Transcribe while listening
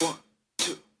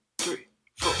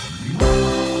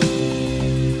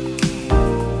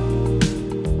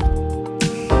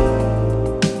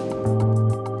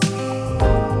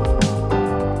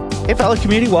Hey, fellow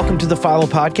community, welcome to the Philo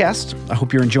Podcast. I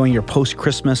hope you're enjoying your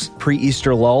post-Christmas,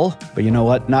 pre-Easter lull. But you know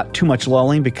what? Not too much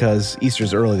lulling because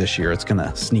Easter's early this year. It's going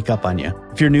to sneak up on you.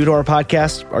 If you're new to our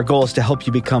podcast, our goal is to help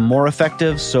you become more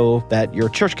effective so that your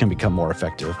church can become more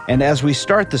effective. And as we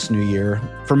start this new year,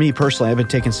 for me personally, I've been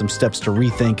taking some steps to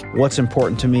rethink what's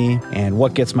important to me and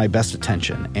what gets my best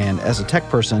attention. And as a tech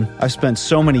person, I've spent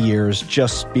so many years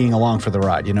just being along for the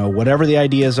ride. You know, whatever the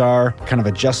ideas are, kind of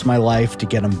adjust my life to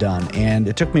get them done. And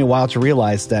it took me a while to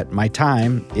realize that my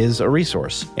time is a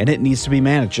resource and it needs to be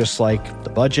managed just like the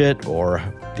budget or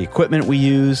the equipment we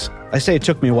use. I say it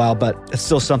took me a while, but it's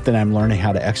still something I'm learning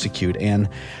how to execute. And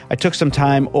I took some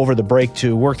time over the break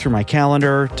to work through my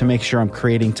calendar to make sure I'm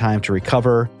creating time to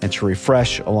recover and to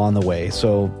refresh along the way.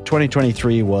 So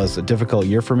 2023 was a difficult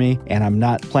year for me, and I'm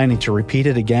not planning to repeat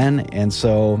it again. And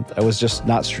so I was just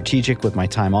not strategic with my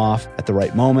time off at the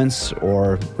right moments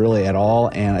or really at all.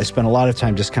 And I spent a lot of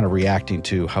time just kind of reacting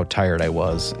to how tired I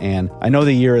was. And I know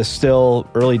the year is still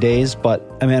early days, but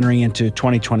I'm entering into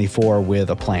 2024 with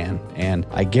a plan. And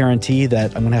I guarantee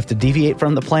that I'm going to have to deviate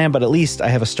from the plan, but at least I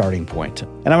have a starting point.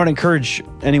 And I would encourage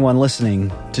anyone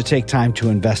listening to take time to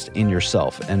invest in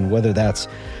yourself. And whether that's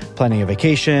planning a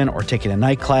vacation or taking a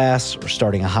night class or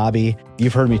starting a hobby.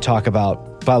 You've heard me talk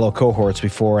about Philo cohorts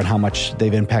before and how much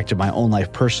they've impacted my own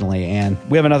life personally. And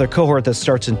we have another cohort that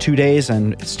starts in 2 days,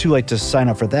 and it's too late to sign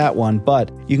up for that one.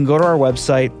 But you can go to our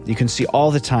website. You can see all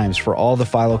the times for all the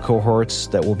Philo cohorts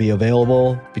that will be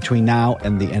available between now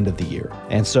and the end of the year.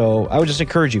 And so I would just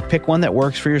encourage you, pick one that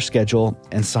works for your schedule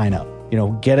and sign up. You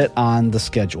know, get it on the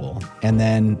schedule and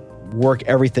then work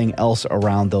everything else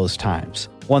around those times.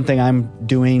 One thing I'm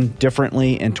doing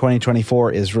differently in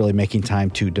 2024 is really making time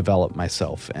to develop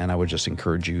myself, and I would just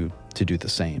encourage you to do the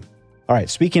same. All right,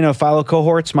 speaking of Philo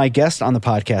cohorts, my guest on the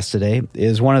podcast today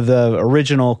is one of the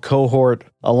original cohort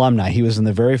alumni. He was in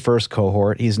the very first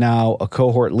cohort. He's now a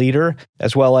cohort leader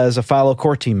as well as a Philo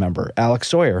core team member, Alex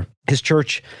Sawyer. His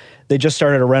church, they just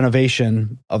started a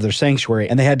renovation of their sanctuary,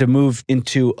 and they had to move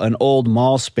into an old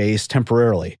mall space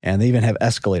temporarily. And they even have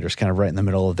escalators kind of right in the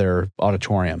middle of their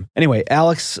auditorium. Anyway,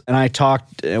 Alex and I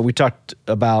talked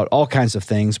about all kinds of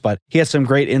things, but he had some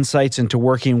great insights into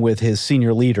working with his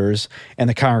senior leaders and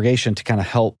the congregation to kind of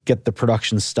help get the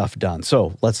production stuff done.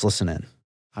 So let's listen in.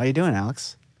 How you doing,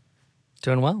 Alex?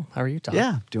 Doing well. How are you, Tom?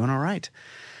 Yeah, doing all right.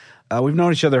 We've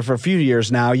known each other for a few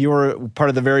years now. You were part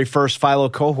of the very first Philo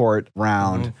cohort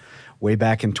round way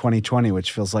back in 2020,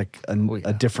 which feels like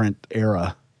a different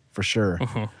era for sure.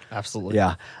 Absolutely.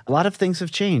 Yeah. A lot of things have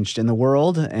changed in the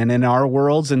world and in our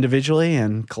worlds individually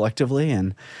and collectively.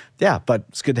 And yeah, but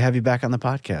it's good to have you back on the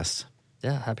podcast.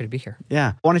 Yeah, happy to be here.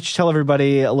 Yeah. Why don't you tell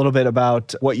everybody a little bit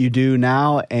about what you do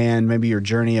now and maybe your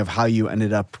journey of how you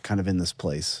ended up kind of in this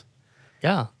place?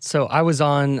 Yeah. So I was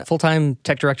on full-time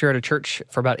tech director at a church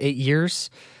for about 8 years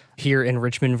here in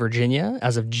Richmond, Virginia.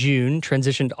 As of June,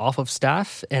 transitioned off of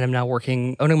staff, and I'm now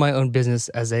owning my own business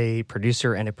as a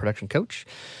producer and a production coach.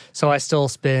 So I still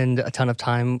spend a ton of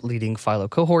time leading Philo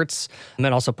cohorts and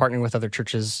then also partnering with other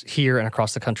churches here and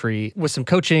across the country with some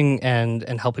coaching and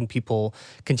helping people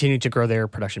continue to grow their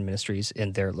production ministries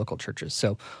in their local churches.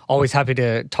 So always happy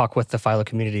to talk with the Philo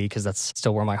community because that's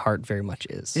still where my heart very much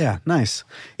is. Yeah, nice.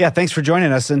 Yeah, thanks for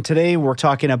joining us. And today we're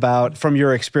talking about, from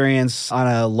your experience on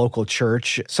a local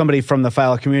church, somebody from the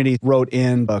Philo community wrote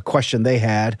in a question they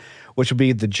had, which will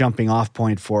be the jumping off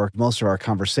point for most of our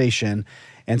conversation.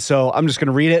 And so I'm just going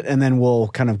to read it and then we'll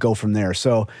kind of go from there.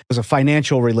 So it was a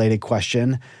financial related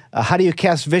question. How do you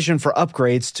cast vision for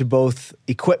upgrades to both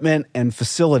equipment and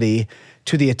facility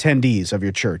to the attendees of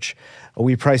your church?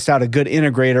 We priced out a good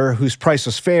integrator whose price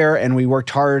was fair, and we worked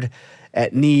hard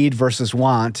at need versus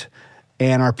want,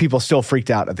 and our people still freaked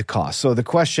out at the cost. So the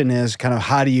question is kind of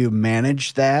how do you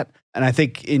manage that? And I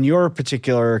think in your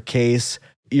particular case,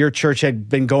 your church had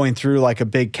been going through like a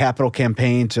big capital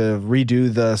campaign to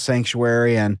redo the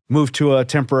sanctuary and move to a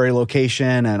temporary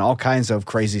location and all kinds of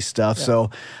crazy stuff. Yeah. So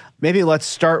maybe let's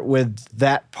start with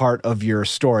that part of your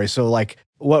story. So like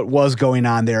what was going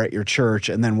on there at your church,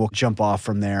 and then we'll jump off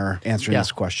from there answering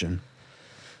this question.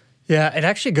 Yeah, it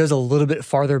actually goes a little bit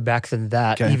farther back than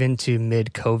that, even to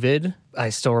mid-COVID. I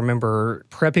still remember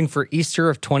prepping for Easter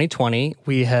of 2020.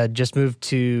 We had just moved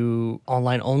to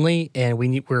online only, and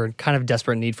we were in kind of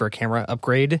desperate need for a camera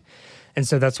upgrade. And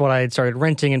so that's what I had started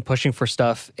renting and pushing for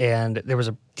stuff. And there was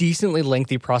a decently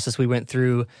lengthy process we went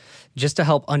through just to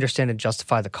help understand and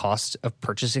justify the cost of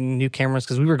purchasing new cameras,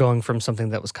 because we were going from something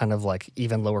that was kind of like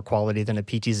even lower quality than a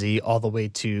PTZ all the way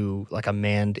to like a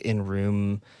manned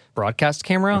in-room broadcast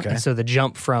camera. Okay. And so the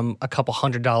jump from a couple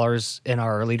 $100 in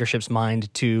our leadership's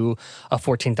mind to a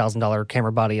 $14,000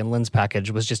 camera body and lens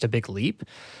package was just a big leap.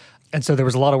 And so there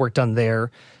was a lot of work done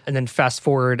there. And then fast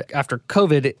forward after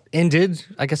COVID it ended.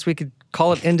 I guess we could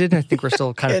call it ended. I think we're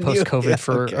still kind of post-COVID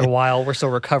for a while. We're still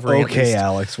recovering. Okay,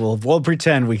 Alex. We'll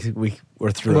pretend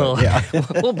we're through it. Yeah.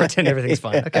 We'll pretend everything's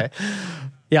fine. Okay.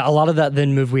 Yeah, a lot of that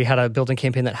then moved. We had a building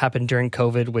campaign that happened during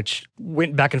COVID, which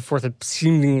went back and forth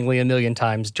seemingly a million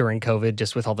times during COVID,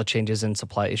 just with all the changes and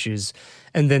supply issues.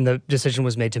 And then the decision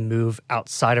was made to move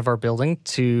outside of our building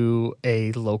to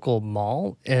a local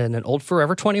mall in an old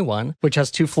Forever 21, which has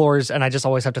 2 floors. And I just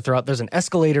always have to throw out, there's an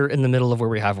escalator in the middle of where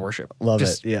we have worship. Love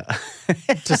it, yeah.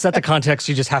 To set the context,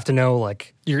 you just have to know,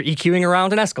 like, you're EQing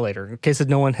around an escalator. In case that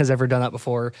no one has ever done that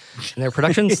before in their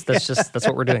productions, that's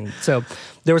what we're doing. So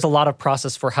there was a lot of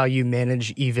process for how you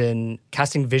manage even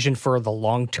casting vision for the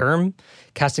long term,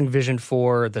 casting vision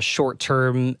for the short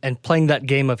term, and playing that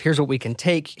game of here's what we can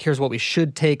take, here's what we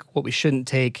should take, what we shouldn't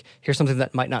take, here's something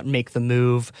that might not make the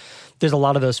move. There's a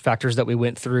lot of those factors that we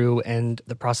went through, and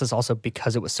the process also,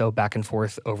 because it was so back and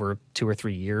forth over 2 or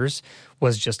 3 years,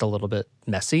 was just a little bit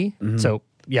messy. Mm-hmm. So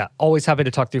yeah, always happy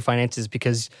to talk through finances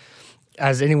because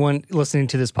as anyone listening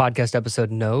to this podcast episode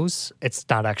knows, it's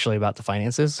not actually about the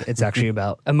finances. It's actually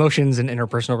about emotions and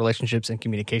interpersonal relationships and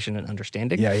communication and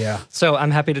understanding. Yeah. So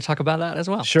I'm happy to talk about that as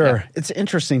well. Sure. Yeah. It's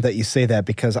interesting that you say that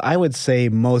because I would say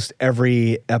most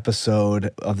every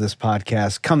episode of this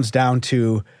podcast comes down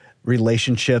to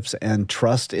relationships and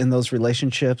trust in those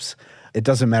relationships. It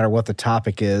doesn't matter what the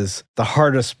topic is. The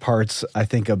hardest parts, I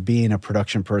think, of being a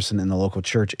production person in the local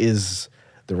church is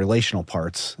the relational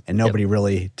parts, and nobody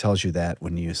really tells you that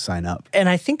when you sign up. And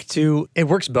I think, too, it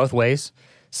works both ways.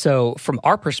 So from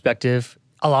our perspective,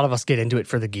 a lot of us get into it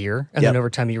for the gear, and then over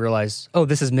time you realize, oh,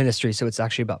 this is ministry, so it's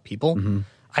actually about people. Mm-hmm.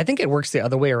 I think it works the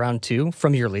other way around, too.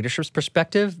 From your leadership's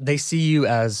perspective, they see you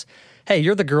as, hey,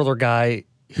 you're the girl or guy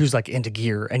who's like into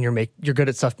gear, and you're good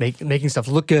at stuff, making stuff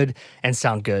look good and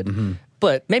sound good. Mm-hmm.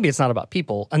 But maybe it's not about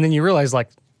people. And then you realize, like,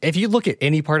 if you look at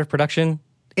any part of production,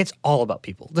 it's all about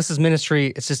people. This is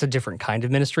ministry. It's just a different kind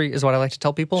of ministry is what I like to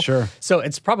tell people. Sure. So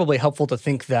it's probably helpful to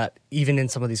think that even in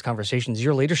some of these conversations,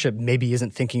 your leadership maybe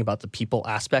isn't thinking about the people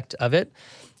aspect of it.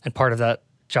 And part of that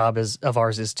job of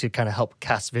ours is to kind of help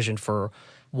cast vision for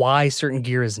why certain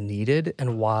gear is needed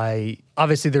and why,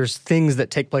 obviously there's things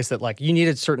that take place that like you need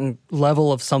a certain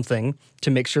level of something to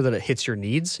make sure that it hits your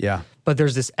needs. Yeah. But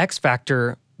there's this X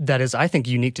factor that is, I think,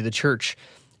 unique to the church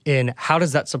in how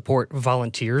does that support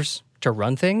volunteers to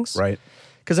run things. Right.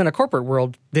 Because in a corporate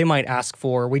world, they might ask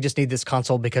for, we just need this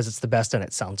console because it's the best and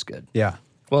it sounds good. Yeah.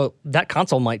 Well, that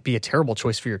console might be a terrible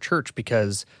choice for your church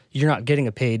because you're not getting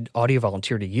a paid audio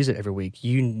volunteer to use it every week.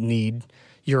 You need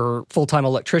your full-time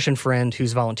electrician friend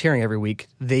who's volunteering every week.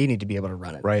 They need to be able to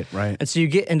run it. Right. And so you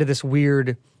get into this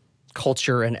weird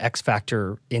culture and X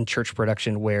factor in church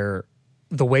production where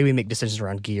the way we make decisions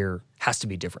around gear has to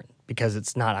be different because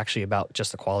it's not actually about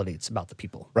just the quality, it's about the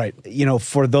people. Right. You know,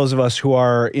 for those of us who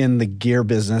are in the gear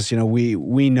business, you know,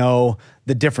 we know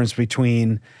the difference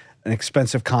between an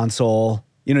expensive console.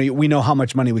 You know, we know how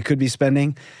much money we could be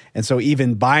spending. And so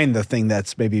even buying the thing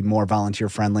that's maybe more volunteer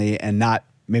friendly and not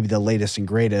maybe the latest and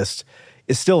greatest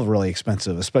is still really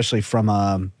expensive, especially from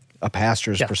a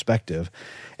pastor's perspective.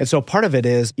 And so part of it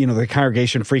is, you know, the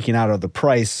congregation freaking out of the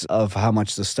price of how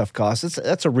much this stuff costs.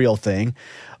 That's a real thing.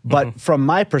 But from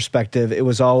my perspective, it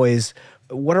was always,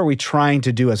 what are we trying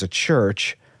to do as a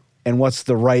church? And what's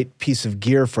the right piece of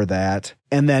gear for that?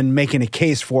 And then making a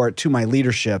case for it to my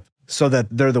leadership so that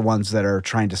they're the ones that are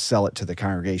trying to sell it to the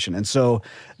congregation. And so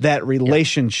that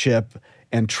relationship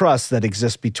and trust that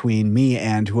exists between me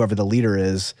and whoever the leader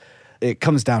is, it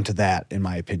comes down to that, in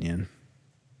my opinion.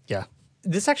 Yeah.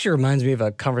 This actually reminds me of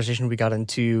a conversation we got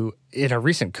into in a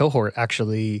recent cohort,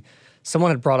 actually.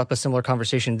 Someone had brought up a similar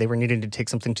conversation. They were needing to take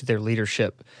something to their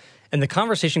leadership. And the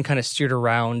conversation kind of steered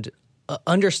around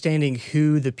understanding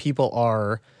who the people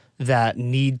are that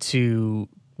need to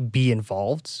be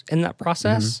involved in that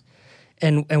process.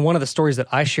 Mm-hmm. And one of the stories that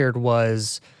I shared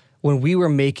was when we were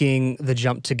making the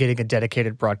jump to getting a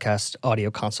dedicated broadcast audio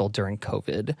console during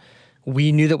COVID,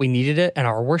 we knew that we needed it, and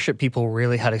our worship people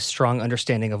really had a strong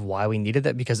understanding of why we needed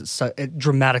that because it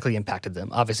dramatically impacted them.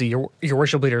 Obviously, your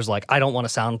worship leader is like, I don't want to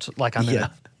sound like I'm in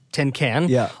a tin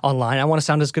can online. I want to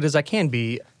sound as good as I can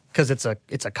be because it's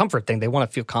a comfort thing. They want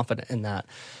to feel confident in that.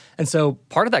 And so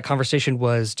part of that conversation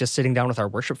was just sitting down with our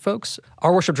worship folks.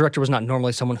 Our worship director was not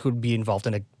normally someone who'd be involved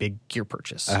in a big gear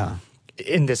purchase.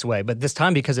 In this way. But this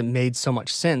time, because it made so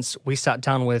much sense, we sat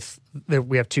down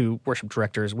we have 2 worship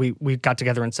directors. We got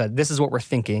together and said, this is what we're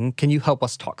thinking. Can you help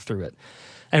us talk through it?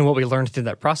 And what we learned through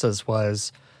that process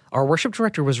was our worship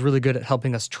director was really good at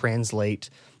helping us translate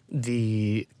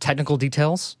the technical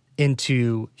details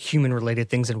into human-related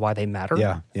things and why they matter.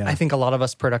 Yeah. I think a lot of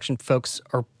us production folks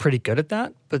are pretty good at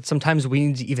that, but sometimes we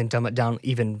need to even dumb it down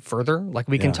even further. Like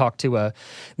we can talk to a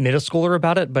middle schooler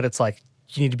about it, but it's like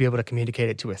you need to be able to communicate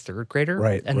it to a third grader.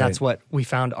 Right. And that's what we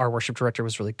found our worship director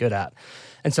was really good at.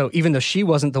 And so even though she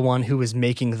wasn't the one who was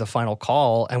making the final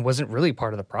call and wasn't really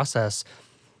part of the process,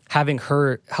 having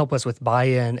her help us with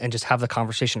buy-in and just have the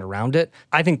conversation around it,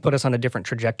 I think put us on a different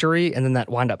trajectory. And then that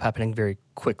wound up happening very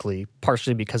quickly,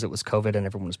 partially because it was COVID and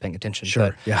everyone was paying attention.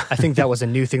 Sure, but I think that was a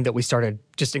new thing that we started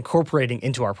just incorporating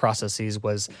into our processes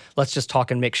was let's just talk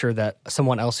and make sure that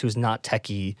someone else who's not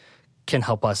techie can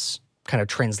help us kind of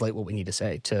translate what we need to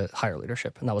say to higher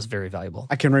leadership. And that was very valuable.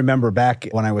 I can remember back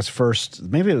when I was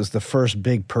maybe it was the first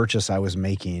big purchase I was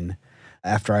making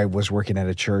after I was working at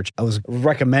a church. I was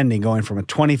recommending going from a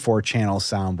 24-channel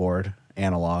soundboard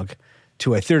analog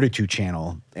to a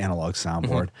 32-channel analog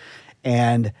soundboard.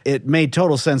 And it made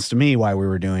total sense to me why we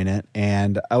were doing it.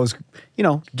 And I was,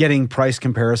 getting price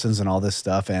comparisons and all this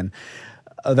stuff. And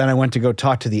then I went to go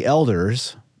talk to the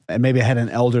elders. And maybe I had an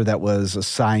elder that was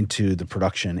assigned to the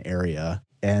production area.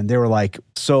 And they were like,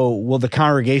 so will the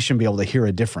congregation be able to hear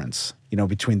a difference,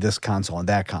 between this console and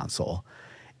that console?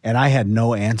 And I had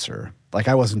no answer. Like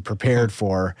I wasn't prepared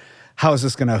for how is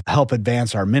this going to help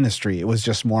advance our ministry? It was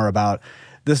just more about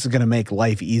this is going to make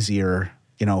life easier,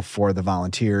 for the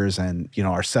volunteers and,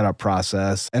 our setup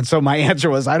process. And so my answer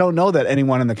was, I don't know that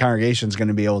anyone in the congregation is going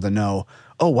to be able to know,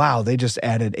 oh, wow, they just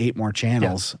added 8 more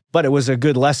channels. Yeah. But it was a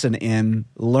good lesson in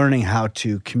learning how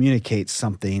to communicate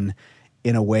something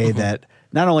in a way that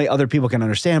not only other people can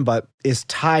understand, but is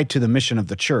tied to the mission of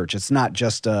the church. It's not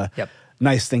just a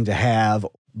nice thing to have,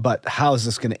 but how is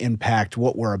this going to impact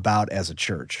what we're about as a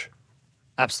church?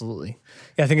 Absolutely.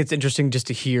 Yeah, I think it's interesting just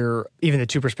to hear even the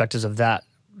two perspectives of that,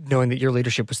 knowing that your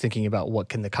leadership was thinking about what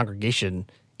can the congregation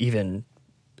even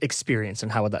experience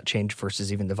and how would that change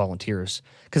versus even the volunteers.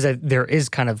 Because there is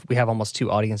we have almost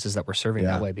 2 audiences that we're serving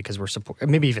that way because we're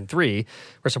maybe even 3.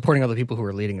 We're supporting other people who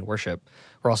are leading in worship.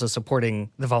 We're also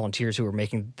supporting the volunteers who are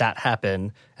making that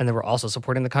happen. And then we're also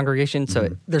supporting the congregation. So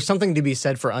there's something to be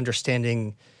said for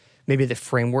understanding maybe the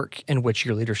framework in which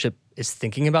your leadership is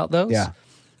thinking about those. Yeah.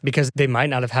 Because they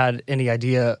might not have had any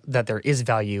idea that there is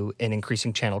value in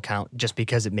increasing channel count just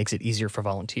because it makes it easier for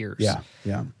volunteers.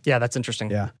 Yeah, that's interesting.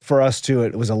 Yeah. For us, too,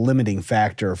 it was a limiting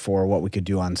factor for what we could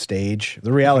do on stage.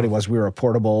 The reality was we were a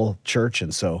portable church,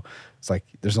 and so it's like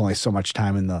there's only so much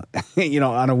time in the,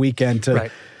 on a weekend to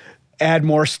add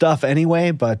more stuff anyway,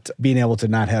 but being able to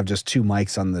not have just 2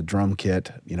 mics on the drum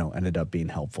kit, ended up being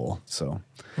helpful. So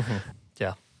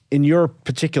yeah. In your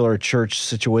particular church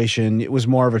situation, it was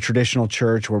more of a traditional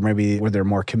church where maybe were there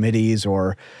more committees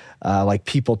or like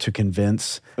people to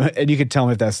convince? And you could tell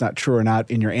me if that's not true or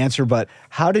not in your answer, but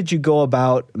how did you go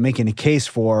about making a case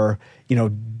for,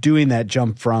 doing that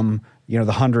jump from,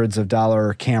 the hundreds of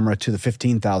dollar camera to the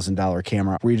 $15,000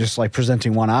 camera? Were you just like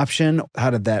presenting one option?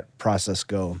 How did that process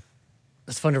go?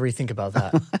 It's fun to rethink about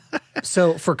that.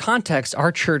 So for context,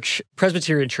 our church,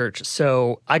 Presbyterian church,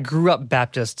 so I grew up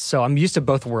Baptist, so I'm used to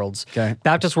both worlds. Okay.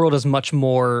 Baptist world is much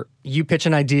more, you pitch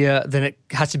an idea, then it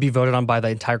has to be voted on by the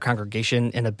entire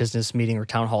congregation in a business meeting or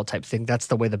town hall type thing. That's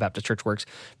the way the Baptist church works.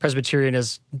 Presbyterian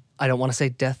is, I don't want to say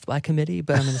death by committee,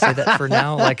 but I'm going to say that for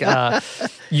now.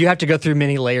 You have to go through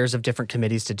many layers of different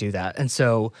committees to do that. And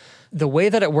so the way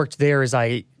that it worked there is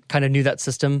I kind of knew that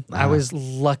system. I was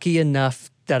lucky enough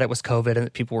that it was COVID and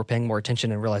that people were paying more attention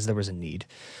and realized there was a need.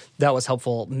 That was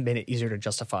helpful, made it easier to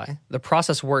justify. The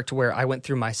process worked where I went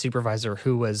through my supervisor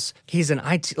he's an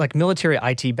IT, military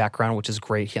IT background, which is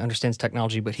great. He understands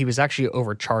technology, but he was actually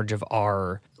overcharge of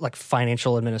our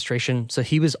financial administration. So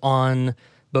he was on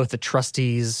both the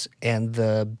trustees and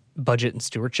the budget and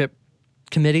stewardship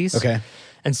committees. Okay.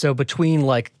 And so between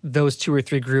those 2 or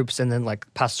 3 groups and then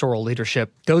pastoral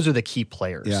leadership, those are the key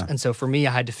players. Yeah. And so for me,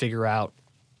 I had to figure out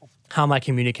how am I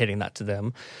communicating that to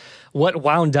them? What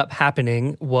wound up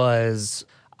happening was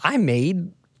I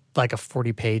made a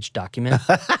 40-page document.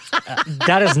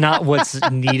 That is not what's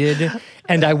needed.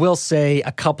 And I will say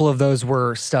a couple of those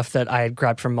were stuff that I had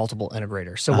grabbed from multiple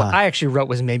integrators. So what I actually wrote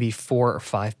was maybe 4 or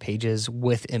 5 pages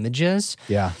with images.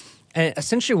 Yeah. And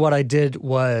essentially what I did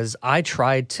was I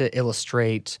tried to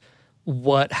illustrate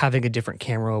what having a different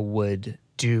camera would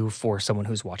do for someone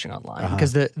who's watching online.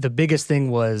 Because the biggest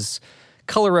thing was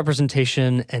color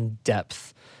representation and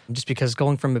depth. Just because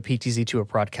going from a PTZ to a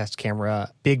broadcast camera,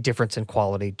 big difference in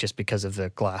quality just because of the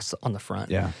glass on the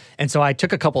front. Yeah. And so I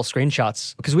took a couple of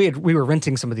screenshots because we were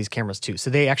renting some of these cameras too. So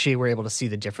they actually were able to see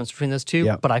the difference between those two.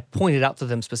 Yep. But I pointed out to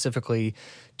them specifically,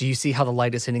 do you see how the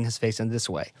light is hitting his face in this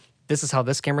way? This is how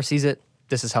this camera sees it.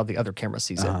 This is how the other camera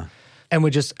sees it. and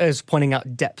would just as pointing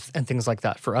out depth and things like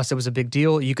that. For us, it was a big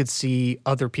deal. You could see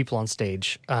other people on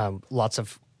stage, lots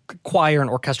of choir and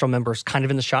orchestral members kind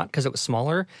of in the shot because it was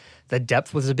smaller. The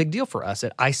depth was a big deal for us.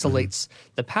 It isolates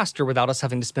the pastor without us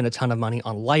having to spend a ton of money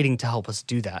on lighting to help us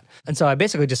do that. And so I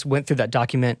basically just went through that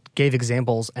document, gave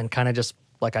examples, and kind of just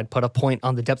like I'd put a point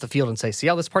on the depth of field and say, see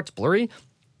how this part's blurry?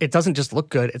 It doesn't just look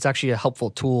good. It's actually a helpful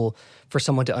tool for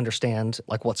someone to understand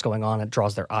like what's going on. It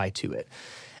draws their eye to it.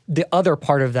 The other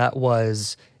part of that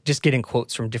was just getting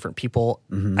quotes from different people.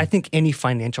 I think any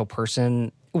financial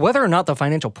person, whether or not the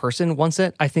financial person wants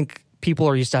it, I think people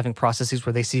are used to having processes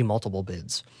where they see multiple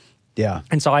bids. Yeah.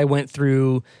 And so I went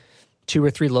through 2 or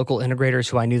 3 local integrators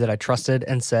who I knew that I trusted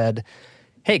and said,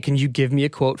 hey, can you give me a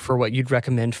quote for what you'd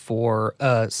recommend for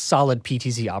a solid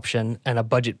PTZ option and a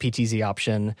budget PTZ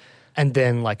option? And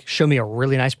then like show me a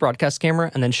really nice broadcast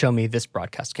camera and then show me this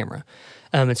broadcast camera.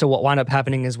 And so what wound up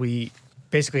happening is we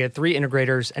basically had 3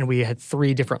 integrators and we had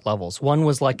 3 different levels. One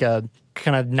was like a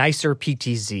kind of nicer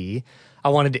PTZ. I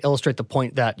wanted to illustrate the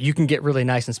point that you can get really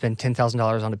nice and spend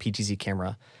 $10,000 on a PTZ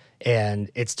camera and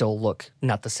it still look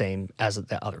not the same as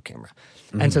the other camera.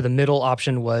 And so the middle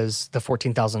option was the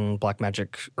 $14,000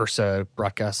 Blackmagic Ursa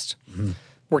broadcast.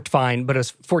 Worked fine, but it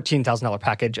was $14,000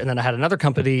 package. And then I had another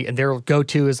company, and their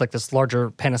go-to is like this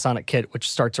larger Panasonic kit, which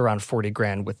starts around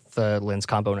 $40,000 with the lens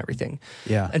combo and everything.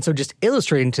 Yeah. And so just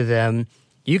illustrating to them,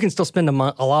 you can still spend a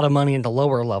lot of money in the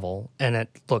lower level, and it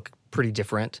look pretty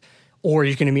different. Or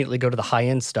you can immediately go to the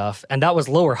high-end stuff, and that was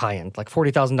lower high-end. Like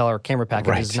 $40,000 camera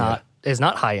package is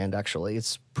not high-end, actually.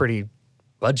 It's pretty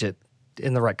budget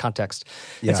in the right context.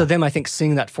 And so then I think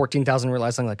seeing that $14,000,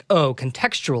 realizing like, oh,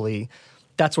 contextually,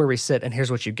 that's where we sit, and here's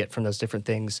what you get from those different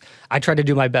things. I tried to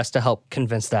do my best to help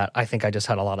convince that. I think I just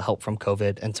had a lot of help from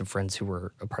COVID and some friends who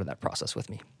were a part of that process with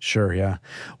me. Sure, yeah.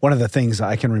 One of the things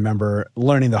I can remember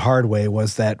learning the hard way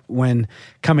was that when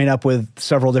coming up with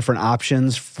several different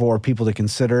options for people to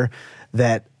consider,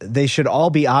 that they should all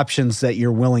be options that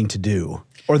you're willing to do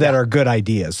or that are good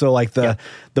ideas. So like the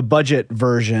budget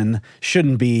version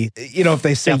shouldn't be, if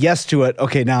they say yes to it,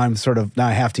 okay, now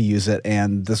I have to use it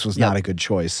and this was not a good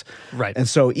choice. Right. And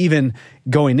so even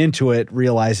going into it,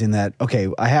 realizing that, okay,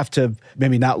 I have to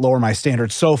maybe not lower my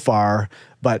standards so far,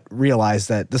 but realize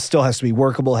that this still has to be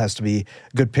workable, has to be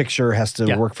good picture, has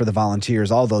to work for the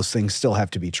volunteers. All those things still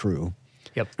have to be true.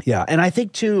 Yep. Yeah. And I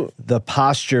think too, the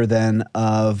posture then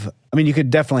you could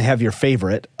definitely have your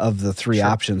favorite of the 3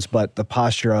 options, but the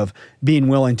posture of being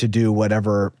willing to do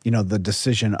whatever, the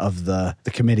decision of the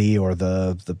committee or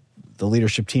the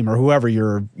leadership team or whoever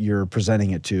you're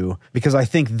presenting it to. Because I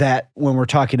think that when we're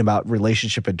talking about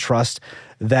relationship and trust,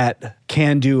 that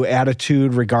can-do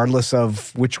attitude regardless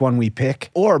of which one we pick,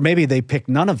 or maybe they pick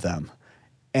none of them.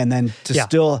 And then to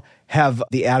still have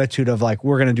the attitude of like,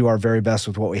 we're going to do our very best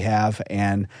with what we have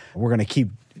and we're going to keep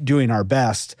doing our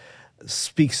best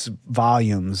speaks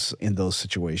volumes in those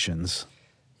situations.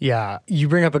 Yeah, you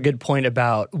bring up a good point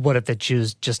about what if they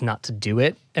choose just not to do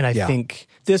it. And I think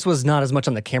this was not as much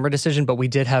on the camera decision, but we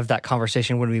did have that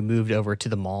conversation when we moved over to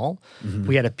the mall.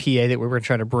 We had a PA that we were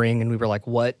trying to bring, and we were like,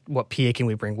 what PA can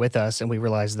we bring with us? And we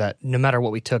realized that no matter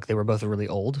what we took, they were both really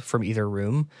old from either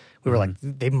room. We were like,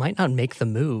 they might not make the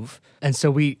move. And so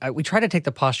we try to take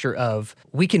the posture of,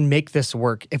 we can make this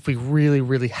work if we really,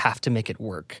 really have to make it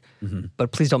work.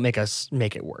 But please don't make us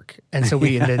make it work. And so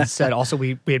we then said, also,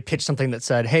 we had pitched something that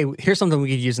said, hey, here's something we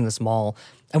could use in this mall,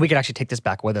 and we could actually take this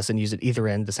back with us and use it either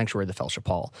in the sanctuary or the fellowship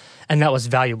hall. And that was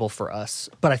valuable for us.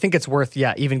 But I think it's worth,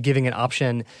 even giving an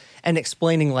option and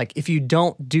explaining, like, if you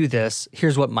don't do this,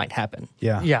 here's what might happen.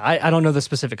 Yeah, I don't know the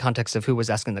specific context of who was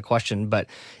asking the question, but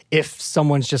if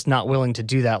someone's just not willing to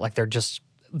do that, like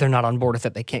they're not on board with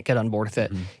it, they can't get on board with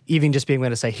it, even just being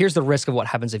able to say, here's the risk of what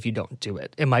happens if you don't do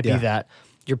it. It might be that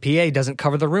your PA doesn't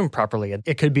cover the room properly.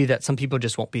 It could be that some people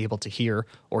just won't be able to hear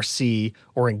or see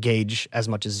or engage as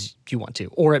much as you want to.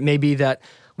 Or it may be that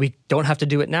we don't have to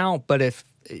do it now, but if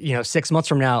 6 months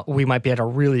from now, we might be at a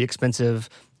really expensive,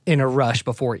 in a rush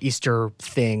before Easter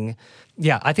thing.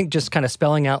 Yeah, I think just kind of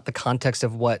spelling out the context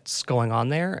of what's going on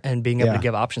there and being able to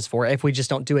give options for it. If we just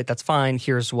don't do it, that's fine.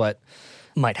 Here's what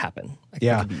might happen. I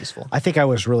think it could be useful. I think I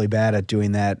was really bad at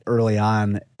doing that early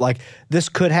on. Like, this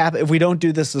could happen. If we don't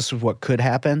do this, this is what could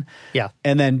happen. Yeah.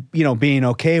 And then, being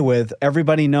okay with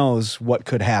everybody knows what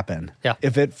could happen. Yeah.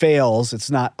 If it fails, it's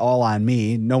not all on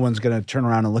me. No one's going to turn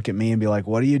around and look at me and be like,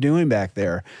 what are you doing back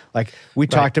there? Like, we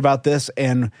talked about this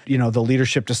and, the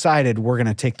leadership decided we're going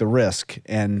to take the risk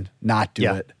and not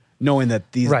do it, knowing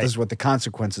that this is what the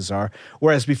consequences are.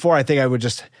 Whereas before, I think I would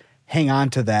just hang on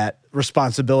to that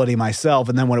responsibility myself,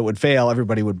 and then when it would fail,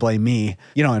 everybody would blame me.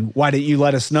 And why didn't you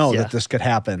let us know that this could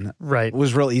happen? Right. It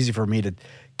was real easy for me to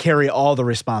carry all the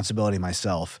responsibility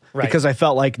myself because I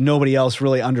felt like nobody else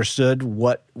really understood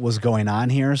what was going on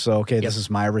here. So, okay, this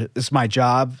is my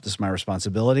job. This is my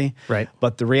responsibility. Right.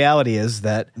 But the reality is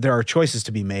that there are choices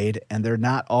to be made, and they're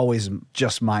not always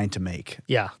just mine to make.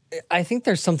 Yeah. I think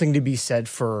there's something to be said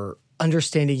for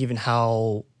understanding even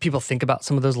how people think about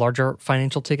some of those larger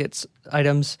financial tickets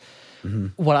items. Mm-hmm.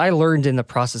 What I learned in the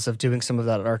process of doing some of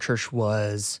that at our church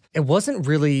was it wasn't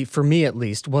really, for me at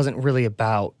least, wasn't really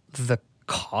about the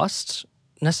cost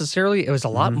necessarily. It was a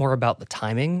lot more about the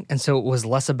timing. And so it was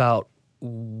less about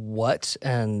what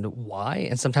and why.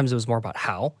 And sometimes it was more about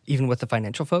how, even with the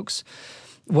financial folks.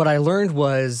 What I learned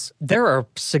was there are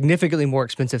significantly more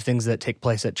expensive things that take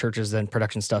place at churches than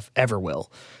production stuff ever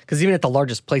will. Because even at the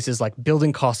largest places, like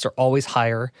building costs are always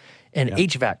higher, and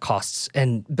HVAC costs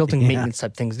and building maintenance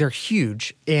type things, they're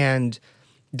huge. And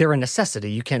they're a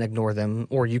necessity. You can't ignore them,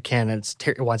 or you can, and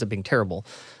it winds up being terrible.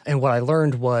 And what I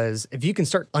learned was if you can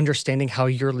start understanding how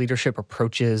your leadership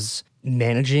approaches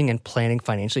managing and planning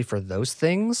financially for those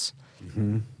things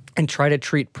and try to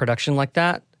treat production like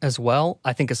that as well,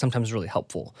 I think is sometimes really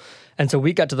helpful. And so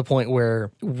we got to the point where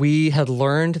we had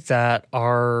learned that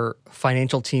our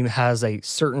financial team has a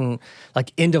certain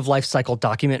like end of life cycle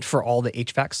document for all the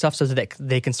HVAC stuff so that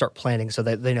they can start planning so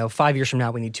that they know 5 years from now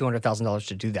we need $200,000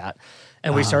 to do that.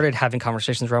 And we started having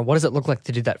conversations around what does it look like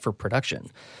to do that for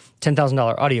production?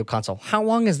 $10,000 audio console. How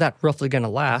long is that roughly going to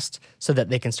last so that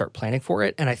they can start planning for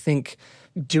it? And I think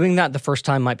doing that the first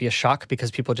time might be a shock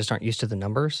because people just aren't used to the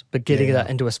numbers, but getting that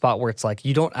into a spot where it's like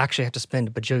you don't actually have to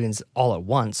spend bajillions all at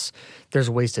once. There's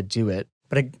ways to do it.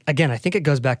 But again, I think it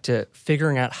goes back to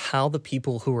figuring out how the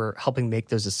people who are helping make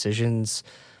those decisions,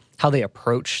 how they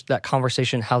approach that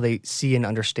conversation, how they see and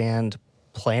understand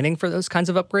planning for those kinds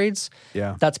of upgrades.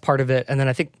 Yeah. That's part of it. And then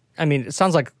it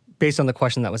sounds like based on the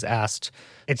question that was asked,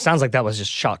 it sounds like that was just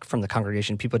shock from the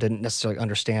congregation. People didn't necessarily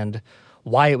understand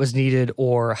why it was needed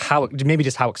or maybe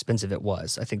just how expensive it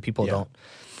was. I think people don't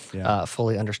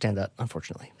fully understand that,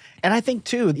 unfortunately. And I think,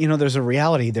 too, there's a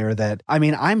reality there that,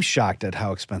 I'm shocked at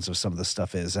how expensive some of this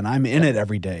stuff is, and I'm in it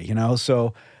every day,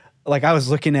 So, like, I was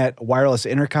looking at wireless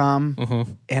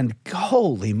intercom, and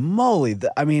holy moly,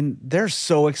 they're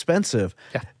so expensive.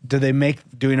 Yeah. Do they make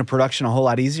doing a production a whole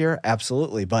lot easier?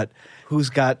 Absolutely. But who's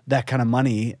got that kind of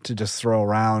money to just throw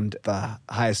around the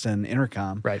highest end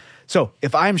intercom? Right. So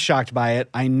if I'm shocked by it,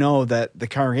 I know that the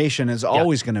congregation is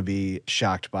always going to be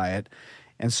shocked by it.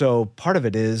 And so part of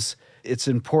it is it's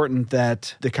important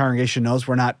that the congregation knows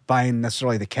we're not buying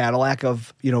necessarily the Cadillac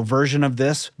of, version of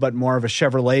this, but more of a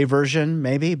Chevrolet version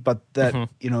maybe, but that,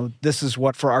 this is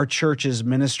what for our church's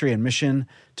ministry and mission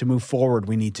to move forward,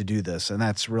 we need to do this. And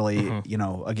that's really,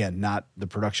 again, not the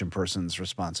production person's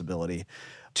responsibility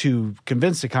to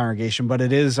convince the congregation, but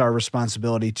it is our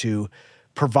responsibility to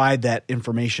provide that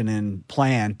information and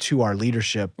plan to our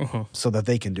leadership so that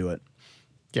they can do it.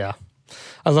 Yeah.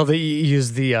 I love that you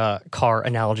use the car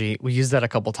analogy. We used that a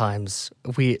couple times.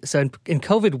 So in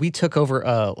COVID, we took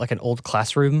over like an old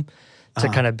classroom to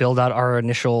kind of build out our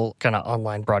initial kind of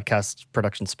online broadcast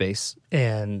production space.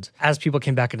 And as people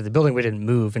came back into the building, we didn't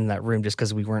move in that room just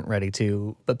because we weren't ready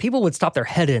to. But people would stop their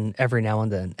head in every now and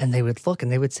then, and they would look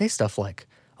and they would say stuff like,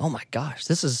 oh my gosh,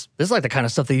 this is like the kind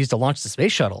of stuff they used to launch the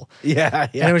space shuttle. Yeah.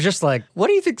 And it was just like, what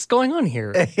do you think's going on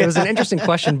here? It was an interesting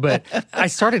question, but I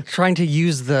started trying to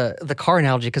use the car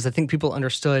analogy because I think people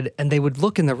understood, and they would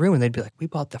look in the room and they'd be like, we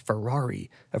bought the Ferrari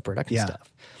of production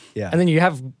stuff. Yeah. And then you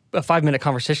have a 5-minute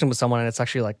conversation with someone and it's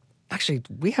actually like,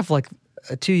 we have like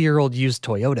a 2-year-old used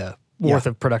Toyota worth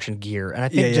of production gear. And I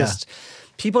think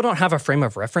people don't have a frame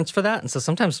of reference for that. And so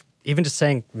sometimes even just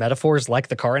saying metaphors like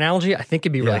the car analogy, I think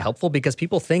could be really helpful because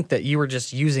people think that you were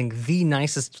just using the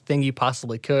nicest thing you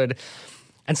possibly could.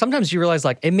 And sometimes you realize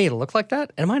like it may look like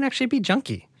that and it might actually be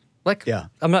junky. Like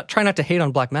I'm not trying not to hate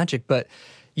on Black Magic, but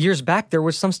years back there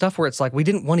was some stuff where it's like we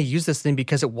didn't want to use this thing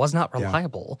because it was not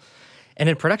reliable. And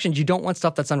in production, you don't want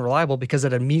stuff that's unreliable because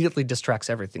it immediately distracts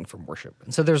everything from worship.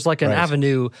 And so there's like an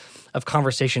avenue of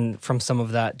conversation from some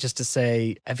of that just to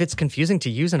say, if it's confusing to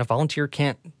use and a volunteer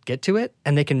can't get to it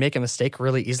and they can make a mistake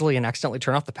really easily and accidentally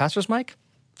turn off the pastor's mic,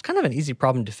 it's kind of an easy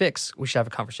problem to fix. We should have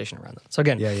a conversation around that. So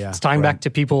again, it's tying back to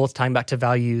people, it's tying back to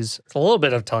values. It's a little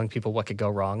bit of telling people what could go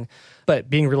wrong, but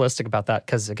being realistic about that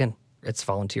because again, it's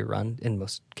volunteer run in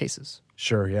most cases.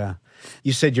 Sure, yeah.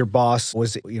 You said your boss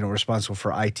was, responsible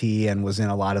for IT and was in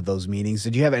a lot of those meetings.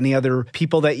 Did you have any other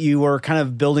people that you were kind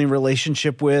of building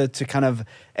relationship with to kind of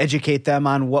educate them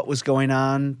on what was going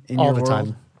on in your world? All the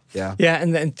time. Yeah. Yeah,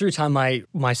 and then through time,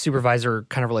 my supervisor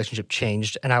kind of relationship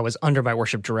changed, and I was under my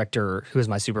worship director, who is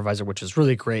my supervisor, which is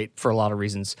really great for a lot of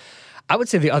reasons. I would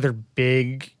say the other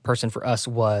big person for us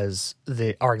was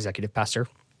our executive pastor.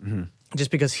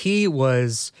 just because he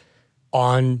was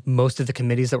on most of the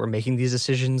committees that were making these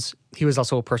decisions. He was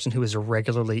also a person who was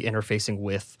regularly interfacing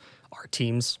with our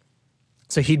teams.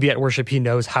 So he'd be at worship. He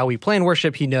knows how we plan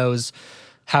worship. He knows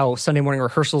how Sunday morning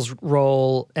rehearsals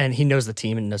roll, and he knows the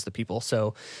team and knows the people.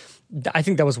 So I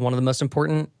think that was one of the most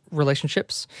important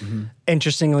relationships.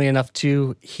 Interestingly enough,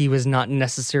 too, he was not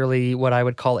necessarily what I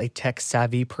would call a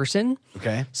tech-savvy person.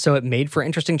 Okay. So it made for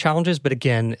interesting challenges. But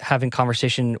again, having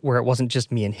conversation where it wasn't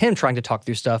just me and him trying to talk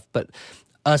through stuff, but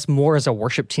us more as a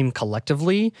worship team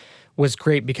collectively was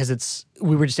great because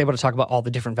we were just able to talk about all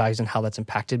the different values and how that's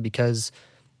impacted, because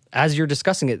as you're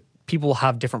discussing it, people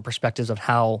have different perspectives of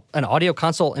how an audio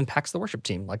console impacts the worship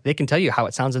team. Like they can tell you how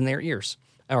it sounds in their ears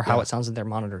or how it sounds in their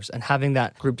monitors. And having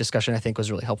that group discussion, I think,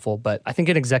 was really helpful. But I think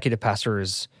an executive pastor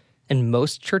in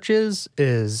most churches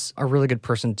is a really good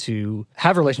person to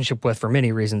have a relationship with for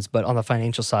many reasons. But on the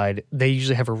financial side, they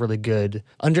usually have a really good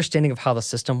understanding of how the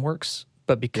system works.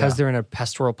 But because they're in a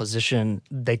pastoral position,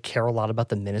 they care a lot about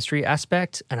the ministry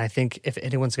aspect. And I think if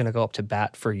anyone's going to go up to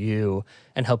bat for you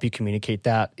and help you communicate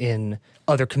that in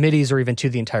other committees or even to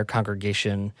the entire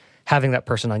congregation, having that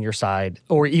person on your side,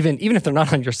 or even if they're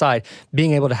not on your side,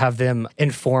 being able to have them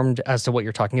informed as to what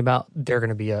you're talking about, they're going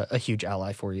to be a huge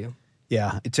ally for you.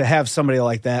 Yeah, to have somebody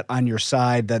like that on your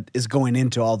side that is going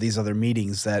into all these other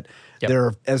meetings, that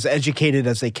they're as educated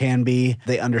as they can be,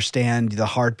 they understand the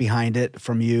heart behind it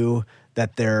from you,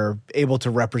 that they're able to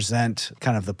represent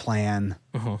kind of the plan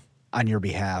on your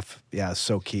behalf. Yeah, it's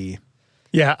so key.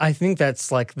 Yeah, I think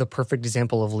that's like the perfect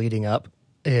example of leading up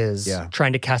is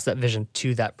trying to cast that vision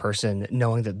to that person,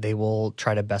 knowing that they will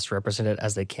try to best represent it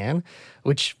as they can,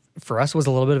 which for us was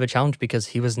a little bit of a challenge because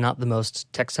he was not the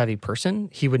most tech-savvy person.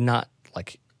 He would not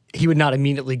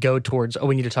immediately go towards,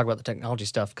 we need to talk about the technology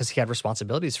stuff, because he had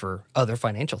responsibilities for other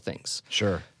financial things.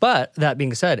 Sure. But that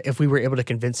being said, if we were able to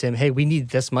convince him, hey, we need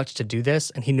this much to do this,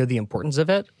 and he knew the importance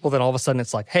of it, well, then all of a sudden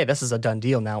it's like, hey, this is a done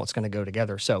deal now. It's going to go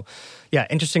together. So yeah,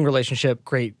 interesting relationship,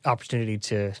 great opportunity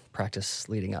to practice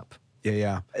leading up.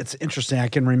 Yeah. It's interesting. I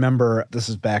can remember, this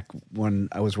is back when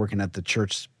I was working at the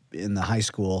church in the high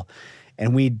school,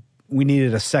 and we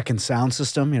needed a second sound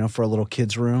system, for a little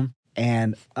kids' room.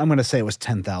 And I'm going to say it was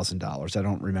 $10,000. I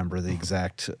don't remember the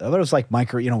exact, but it was like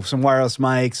some wireless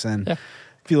mics and a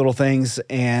few little things.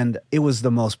 And it was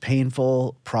the most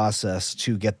painful process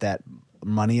to get that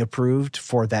money approved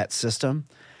for that system.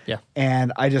 Yeah.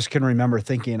 And I just can remember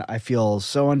thinking, I feel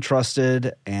so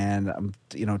untrusted, and I'm,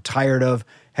 tired of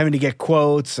having to get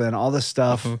quotes and all this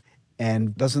stuff.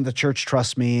 And doesn't the church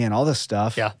trust me and all this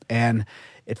stuff? Yeah. And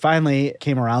it finally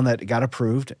came around that it got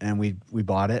approved, and we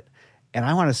bought it. And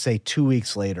I want to say 2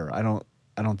 weeks later, I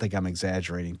don't think I'm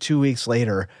exaggerating. 2 weeks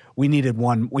later, we needed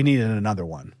another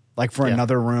one. Like for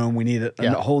another room, we needed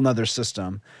a whole nother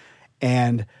system.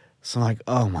 And so I'm like,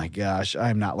 oh my gosh,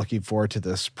 I'm not looking forward to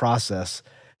this process.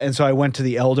 And so I went to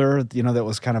the elder, that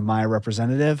was kind of my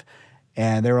representative,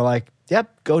 and they were like,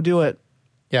 yep, go do it.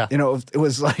 Yeah. It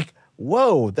was like,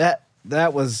 whoa, that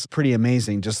was pretty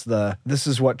amazing. Just this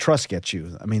is what trust gets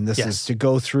you. I mean, this is to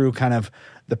go through kind of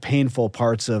the painful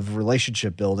parts of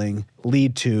relationship building,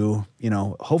 lead to,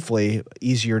 hopefully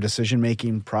easier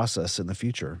decision-making process in the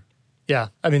future. Yeah.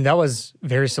 I mean, that was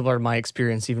very similar to my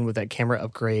experience, even with that camera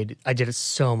upgrade. I did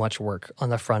so much work on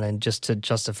the front end just to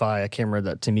justify a camera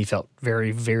that to me felt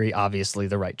very, very obviously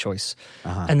the right choice.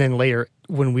 And then later,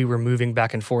 when we were moving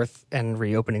back and forth and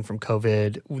reopening from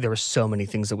COVID, there were so many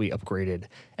things that we upgraded,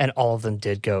 and all of them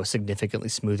did go significantly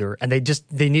smoother. And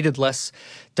they needed less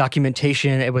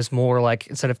documentation. It was more like,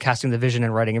 instead of casting the vision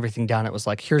and writing everything down, it was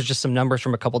like, here's just some numbers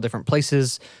from a couple different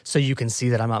places so you can see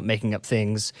that I'm not making up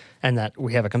things and that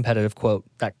we have a competitive quote,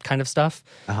 that kind of stuff.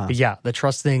 But yeah, the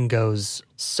trust thing goes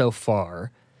so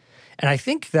far. And I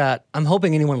think that I'm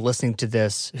hoping anyone listening to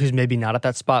this who's maybe not at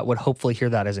that spot would hopefully hear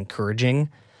that as encouraging,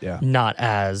 not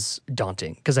as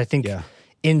daunting. Because I think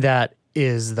in that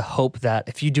is the hope that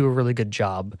if you do a really good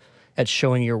job at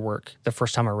showing your work the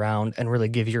first time around and really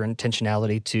give your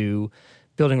intentionality to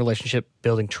building relationship,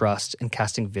 building trust, and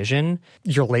casting vision,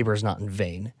 your labor is not in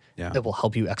vain. It will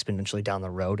help you exponentially down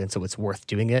the road. And so it's worth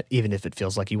doing it, even if it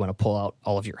feels like you want to pull out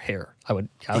all of your hair. I would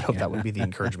hope that would be the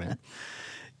encouragement.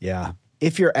 Yeah.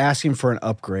 If you're asking for an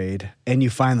upgrade and you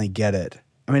finally get it,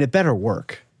 I mean, it better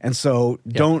work. And so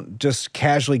don't just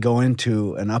casually go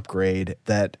into an upgrade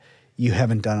that you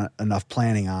haven't done enough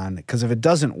planning on, because if it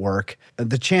doesn't work,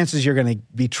 the chances you're going to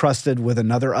be trusted with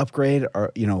another upgrade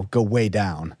are, go way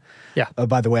down. Yeah.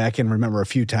 By the way, I can remember a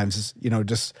few times,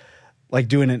 just like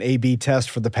doing an A/B test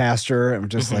for the pastor, and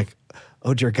just like,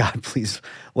 oh dear God, please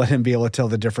let him be able to tell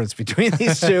the difference between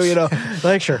these two,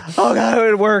 like, Sure. Oh God,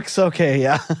 it works. Okay.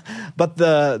 Yeah. But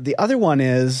the other one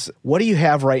is, what do you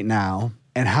have right now?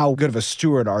 And how good of a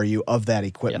steward are you of that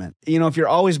equipment? Yeah. If you're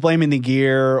always blaming the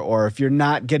gear, or if you're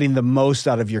not getting the most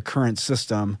out of your current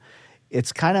system,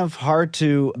 it's kind of hard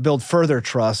to build further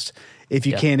trust if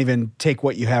you can't even take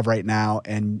what you have right now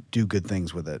and do good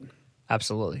things with it.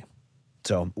 Absolutely.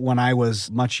 So when I was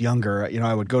much younger,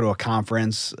 I would go to a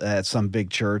conference at some big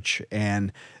church,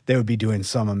 and they would be doing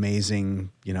some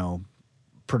amazing,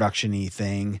 production-y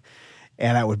thing.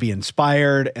 And I would be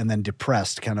inspired and then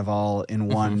depressed kind of all in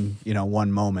one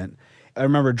moment. I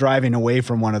remember driving away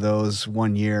from one of those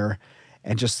one year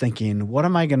and just thinking, what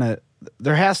am I going to –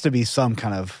 there has to be some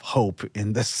kind of hope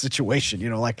in this situation.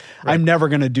 Right. I'm never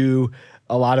going to do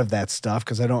a lot of that stuff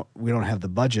because we don't have the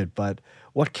budget, but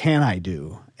what can I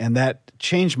do? And that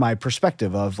changed my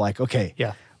perspective of like,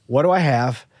 what do I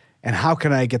have and how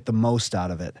can I get the most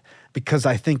out of it? Because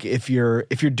I think if you're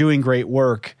doing great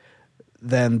work –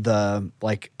 then the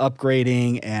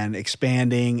upgrading and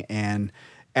expanding and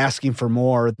asking for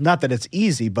more, not that it's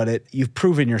easy, but you've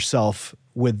proven yourself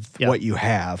with what you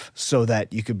have so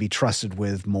that you could be trusted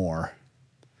with more.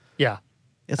 Yeah,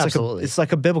 absolutely. It's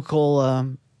like a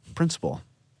biblical principle.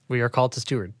 We are called to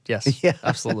steward. Yes,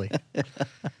 absolutely.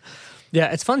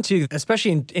 Yeah, it's fun too,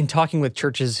 especially in talking with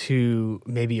churches who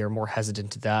maybe are more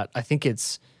hesitant to that. I think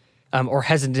it's, or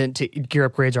hesitant to gear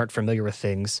upgrades, aren't familiar with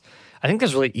things. I think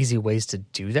there's really easy ways to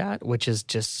do that, which is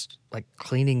just like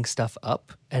cleaning stuff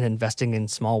up and investing in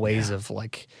small ways of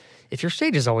like, if your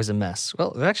stage is always a mess,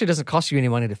 well, it actually doesn't cost you any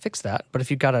money to fix that. But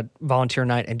if you've got a volunteer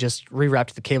night and just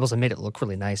rewrapped the cables and made it look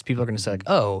really nice, people are going to say like,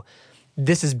 oh,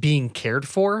 this is being cared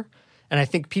for. And I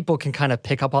think people can kind of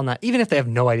pick up on that, even if they have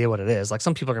no idea what it is. Like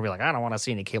some people are going to be like, I don't want to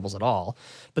see any cables at all.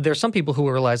 But there's some people who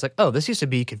will realize like, oh, this used to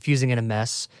be confusing and a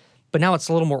mess, but now it's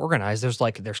a little more organized. There's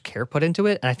care put into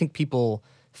it. And I think people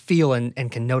feel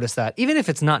and can notice that, even if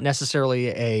it's not necessarily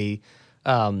a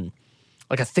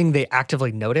thing they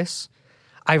actively notice.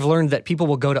 I've learned that people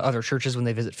will go to other churches when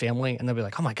they visit family, and they'll be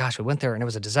like, oh my gosh, we went there and it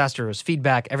was a disaster, it was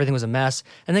feedback, everything was a mess.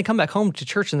 And they come back home to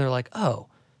church and they're like, oh,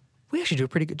 we actually do a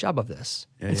pretty good job of this.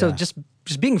 So just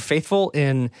being faithful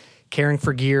in caring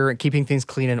for gear and keeping things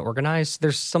clean and organized,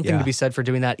 there's something to be said for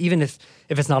doing that, even if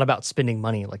it's not about spending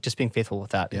money. Like just being faithful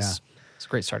with that is it's a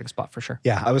great starting spot for sure.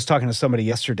 Yeah, I was talking to somebody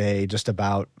yesterday just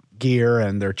about gear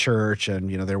and their church, and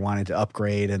they're wanting to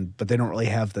upgrade, but they don't really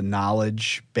have the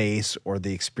knowledge base or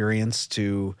the experience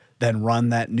to then run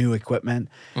that new equipment.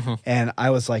 Mm-hmm. And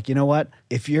I was like, you know what?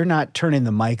 If you're not turning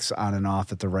the mics on and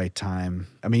off at the right time,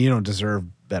 I mean, you don't deserve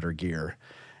better gear.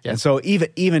 Yeah. And so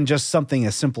even just something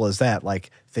as simple as that, like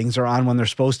things are on when they're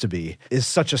supposed to be, is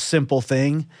such a simple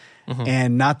thing. Mm-hmm.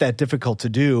 And not that difficult to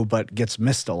do, but gets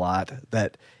missed a lot.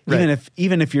 That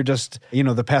even if you're just,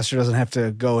 the pastor doesn't have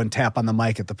to go and tap on the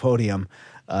mic at the podium.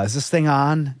 Is this thing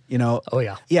on? Oh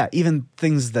yeah, yeah. Even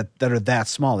things that are that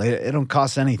small, they don't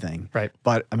cost anything. Right.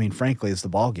 But I mean, frankly, it's the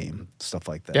ball game, stuff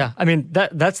like that. Yeah. I mean,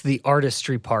 that's the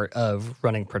artistry part of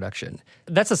running production.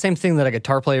 That's the same thing that a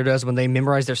guitar player does when they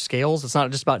memorize their scales. It's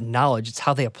not just about knowledge; it's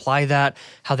how they apply that,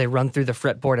 how they run through the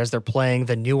fretboard as they're playing,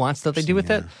 the nuance that they do with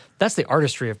it. That's the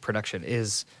artistry of production.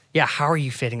 How are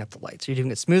you fading up the lights? Are you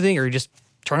doing it smoothing, or are you just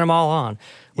turn them all on?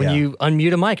 When you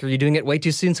unmute a mic, are you doing it way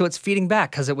too soon so it's feeding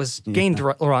back because it was gained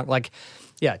wrong?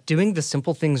 Doing the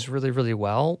simple things really, really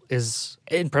well is,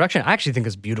 in production, I actually think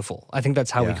is beautiful. I think that's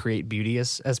how we create beauty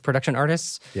as production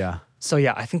artists. Yeah. So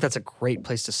I think that's a great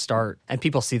place to start. And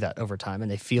people see that over time and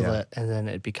they feel it, and then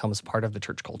it becomes part of the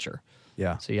church culture.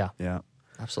 Yeah. So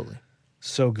absolutely.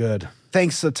 So good.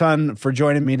 Thanks a ton for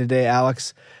joining me today,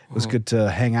 Alex. It was good to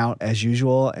hang out as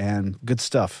usual, and good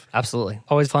stuff. Absolutely.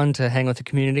 Always fun to hang with the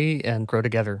community and grow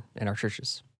together in our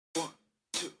churches. 1,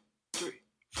 2, 3,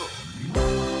 4.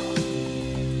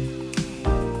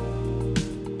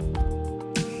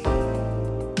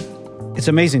 It's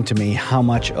amazing to me how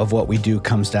much of what we do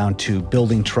comes down to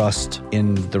building trust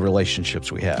in the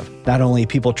relationships we have. Not only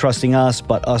people trusting us,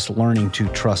 but us learning to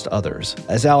trust others.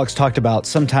 As Alex talked about,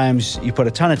 sometimes you put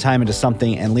a ton of time into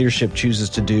something and leadership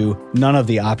chooses to do none of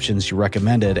the options you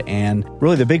recommended. And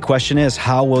really the big question is,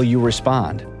 how will you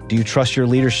respond? Do you trust your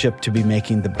leadership to be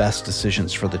making the best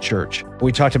decisions for the church?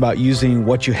 We talked about using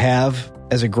what you have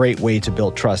as a great way to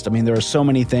build trust. I mean, there are so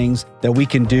many things that we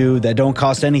can do that don't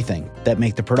cost anything, that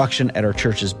make the production at our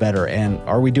churches better. And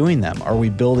are we doing them? Are we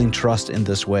building trust in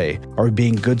this way? Are we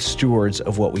being good stewards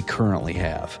of what we currently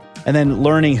have? And then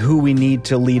learning who we need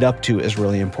to lead up to is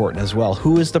really important as well.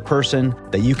 Who is the person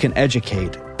that you can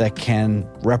educate that can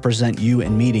represent you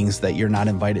in meetings that you're not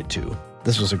invited to?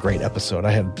 This was a great episode.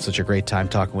 I had such a great time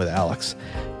talking with Alex.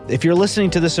 If you're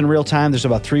listening to this in real time, there's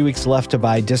about 3 weeks left to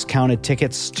buy discounted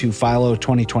tickets to Philo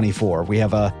 2024. We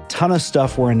have a ton of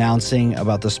stuff we're announcing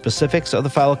about the specifics of the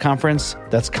Philo conference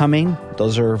that's coming.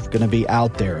 Those are going to be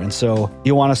out there. And so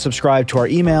you'll want to subscribe to our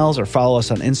emails or follow us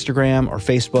on Instagram or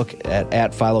Facebook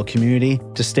at Philo Community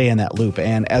to stay in that loop.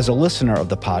 And as a listener of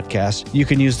the podcast, you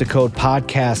can use the code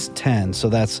podcast10. So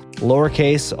that's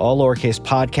lowercase, all lowercase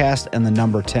podcast and the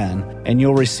number 10. And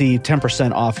you'll receive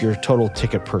 10% off your total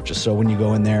ticket purchase. So when you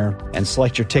go in there and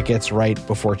select your tickets right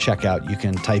before checkout, you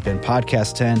can type in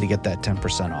podcast 10 to get that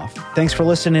 10% off. Thanks for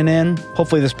listening in.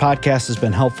 Hopefully this podcast has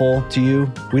been helpful to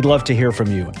you. We'd love to hear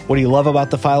from you. What do you love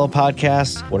about the Philo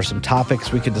podcast? What are some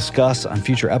topics we could discuss on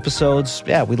future episodes?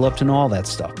 Yeah, we'd love to know all that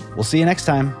stuff. We'll see you next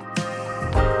time.